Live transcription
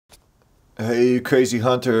Hey, you crazy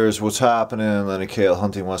hunters, what's happening? Lenny Kale,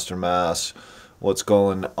 Hunting Western Mass. What's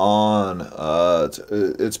going on?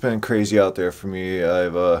 It's been crazy out there for me.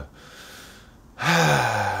 I've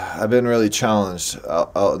been really challenged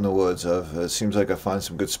out in the woods. It seems like I find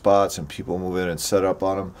some good spots and people move in and set up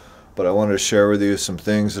on them. But I wanted to share with you some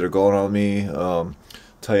things that are going on with me.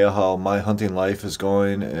 Tell you how my hunting life is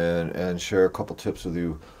going, and share a couple tips with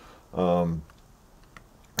you. Um,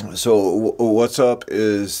 what's up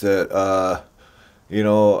is that I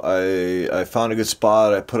found a good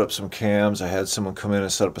spot. I put up some cams. I had someone come in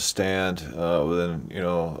and set up a stand within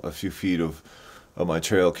a few feet of my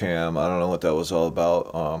trail cam. I don't know what that was all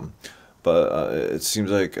about, but it seems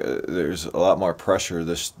like there's a lot more pressure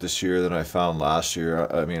this year than I found last year.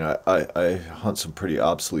 I mean, I hunt some pretty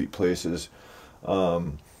obsolete places.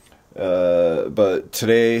 Um, but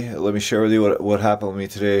today, let me share with you what happened with me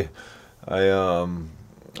today. I um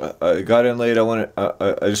I got in late.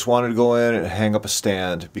 I just wanted to go in and hang up a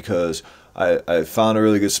stand because I found a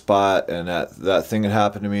really good spot, and that thing that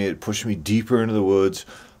happened to me, it pushed me deeper into the woods.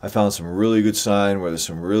 I found some really good sign where there's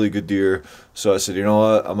some really good deer. So I said, you know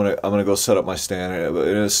what, I'm gonna go set up my stand. And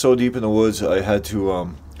it's so deep in the woods, I had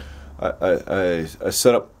to I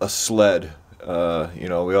set up a sled. We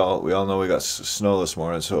all know we got snow this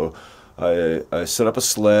morning, so I set up a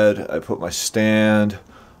sled. I put my stand,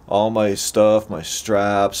 all my stuff, my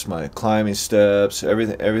straps, my climbing steps,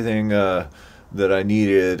 everything that I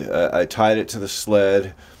needed. I tied it to the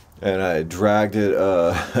sled, and I dragged it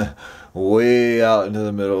way out into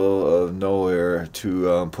the middle of nowhere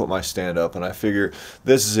to put my stand up. And I figure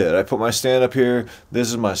this is it. I put my stand up here. This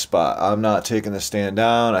is my spot. I'm not taking the stand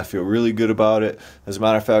down. I feel really good about it. As a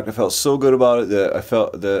matter of fact, I felt so good about it that I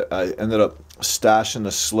felt that I ended up stashing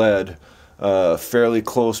the sled fairly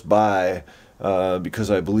close by,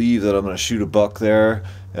 because I believe that I'm going to shoot a buck there,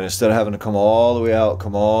 and instead of having to come all the way out,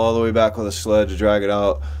 come all the way back with a sled to drag it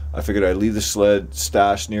out, I figured I'd leave the sled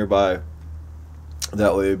stashed nearby.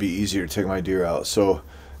 That way it'd be easier to take my deer out. So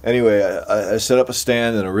anyway, I set up a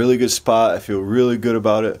stand in a really good spot. I feel really good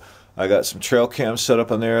about it. I got some trail cams set up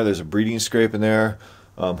on there. There's a breeding scrape in there.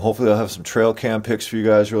 Hopefully I'll have some trail cam pics for you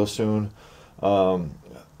guys real soon. Um,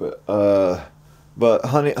 but, uh, but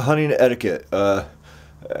hunting etiquette.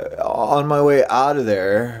 On my way out of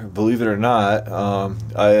there, believe it or not,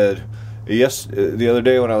 the other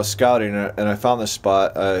day when I was scouting and I found this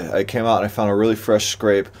spot, I came out and I found a really fresh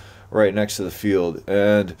scrape right next to the field.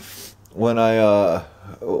 And when I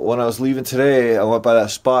was leaving today, I went by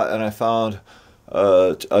that spot and I found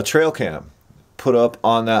a trail cam put up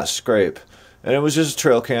on that scrape, and it was just a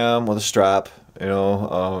trail cam with a strap.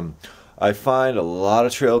 I find a lot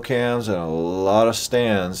of trail cams and a lot of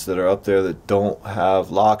stands that are up there that don't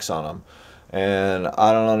have locks on them, and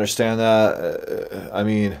I don't understand that. I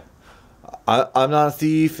mean, I'm not a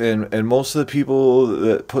thief, and most of the people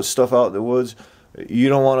that put stuff out in the woods, you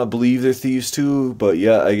don't want to believe they're thieves too. But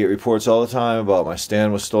yeah, I get reports all the time about my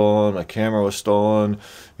stand was stolen, my camera was stolen,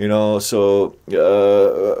 so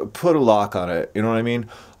put a lock on it. You know what I mean?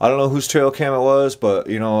 I don't know whose trail cam it was, but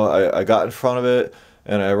I got in front of it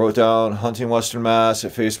and I wrote down Hunting Western Mass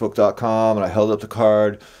at Facebook.com, and I held up the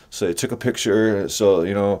card. So I took a picture.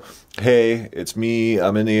 So, hey, it's me.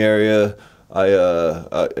 I'm in the area. I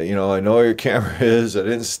know where your camera is. I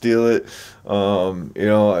didn't steal it.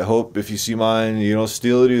 I hope if you see mine, you don't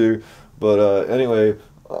steal it either. But anyway,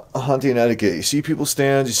 hunting etiquette. You see people's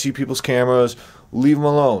stands, you see people's cameras, leave them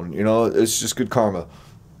alone. It's just good karma.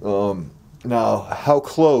 Now, how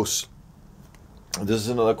close? This is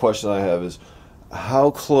another question I have: is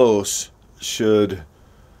how close should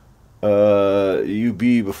you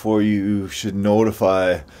be before you should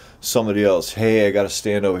notify somebody else? Hey, I got a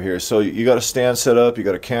stand over here. So you got a stand set up, you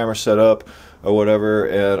got a camera set up or whatever,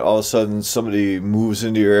 and all of a sudden somebody moves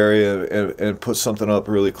into your area and puts something up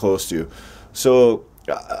really close to you. So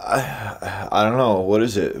I don't know, what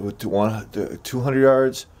is it, 200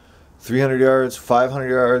 yards, 300 yards, 500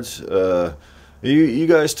 yards? You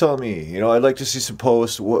guys tell me. I'd like to see some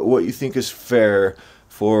posts, what you think is fair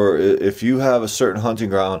for if you have a certain hunting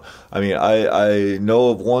ground. I mean, I know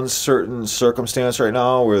of one certain circumstance right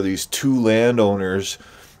now where these two landowners,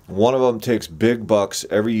 one of them takes big bucks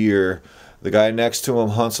every year. The guy next to him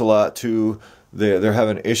hunts a lot too. They're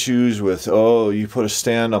having issues with, oh, you put a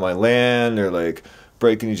stand on my land. They're like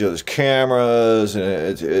breaking each other's cameras,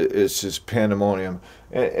 and it's just pandemonium.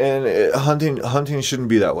 And hunting shouldn't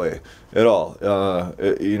be that way at all.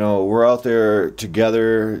 We're out there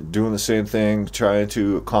together doing the same thing, trying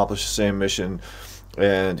to accomplish the same mission,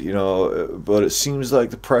 and but it seems like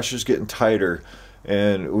the pressure's getting tighter,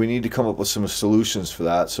 and we need to come up with some solutions for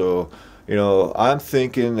that. So you know, I'm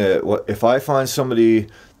thinking that if I find somebody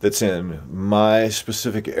that's in my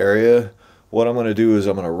specific area, what I'm going to do is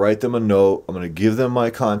I'm going to write them a note. I'm going to give them my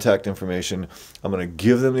contact information. I'm going to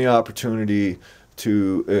give them the opportunity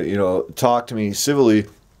to, you know, talk to me civilly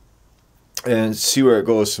and see where it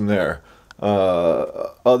goes from there.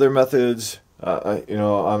 Other methods, you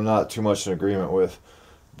know, I'm not too much in agreement with.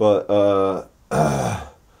 But,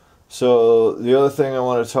 so the other thing I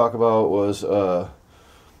wanted to talk about was, I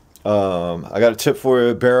got a tip for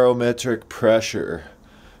you, barometric pressure.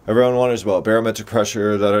 Everyone wonders about barometric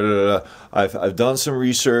pressure. I've done some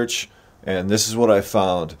research, and this is what I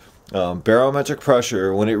found. Barometric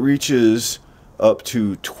pressure, when it reaches up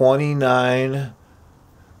to 29.7,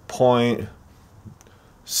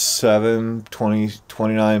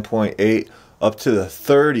 29.8, up to the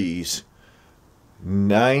 30s,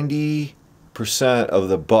 90% of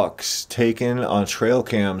the bucks taken on trail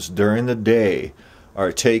cams during the day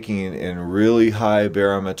are taking in really high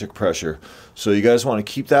barometric pressure. So you guys want to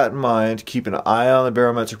keep that in mind. Keep an eye on the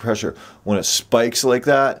barometric pressure. When it spikes like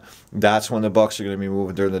that, that's when the bucks are going to be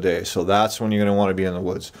moving during the day. So that's when you're going to want to be in the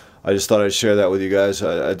woods. I just thought I'd share that with you guys.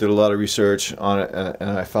 I did a lot of research on it,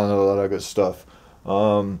 and I found out a lot of good stuff.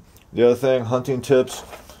 The other thing, hunting tips,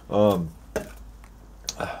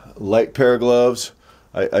 light pair of gloves.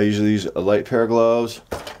 I usually use a light pair of gloves,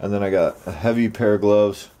 and then I got a heavy pair of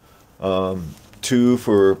gloves. Two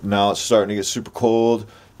for now it's starting to get super cold.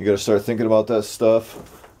 You got to start thinking about that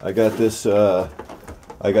stuff. I got this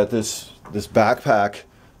backpack,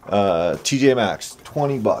 TJ Maxx,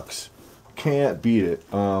 20 bucks. Can't beat it.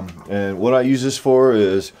 And what I use this for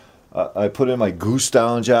is I put in my goose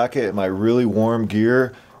down jacket, my really warm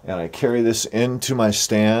gear, and I carry this into my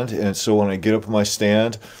stand. And so when I get up in my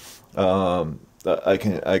stand, I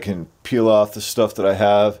can peel off the stuff that I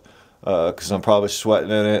have, because I'm probably sweating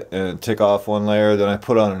in it, and take off one layer, then I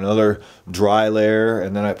put on another dry layer,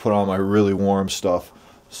 and then I put on my really warm stuff.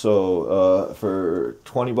 So for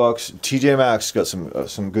 20 bucks, TJ Maxx got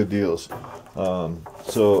some good deals.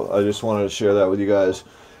 So I just wanted to share that with you guys.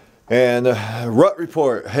 And rut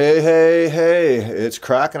report. Hey, it's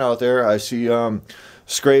cracking out there. I see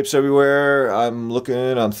scrapes everywhere.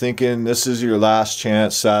 I'm thinking this is your last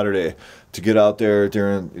chance Saturday to get out there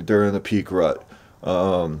during the peak rut.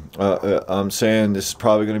 I'm saying this is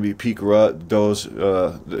probably going to be peak rut. Those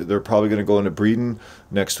they're probably going to go into breeding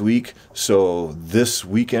next week. So this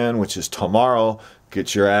weekend, which is tomorrow,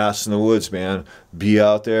 get your ass in the woods, man. Be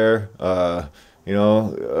out there. You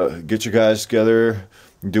know, get your guys together.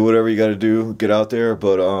 Do whatever you got to do. Get out there.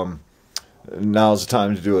 But now's the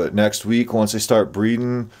time to do it. Next week, once they start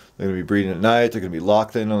breeding, they're going to be breeding at night. They're going to be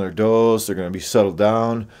locked in on their does. They're going to be settled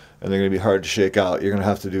down, and they're going to be hard to shake out. You're going to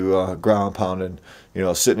have to do ground pounding. You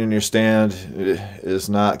know, sitting in your stand is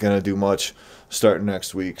not going to do much starting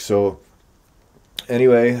next week. So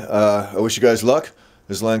anyway, I wish you guys luck.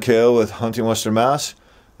 This is Len Kale with Hunting Western Mass,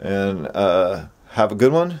 and have a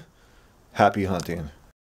good one. Happy hunting.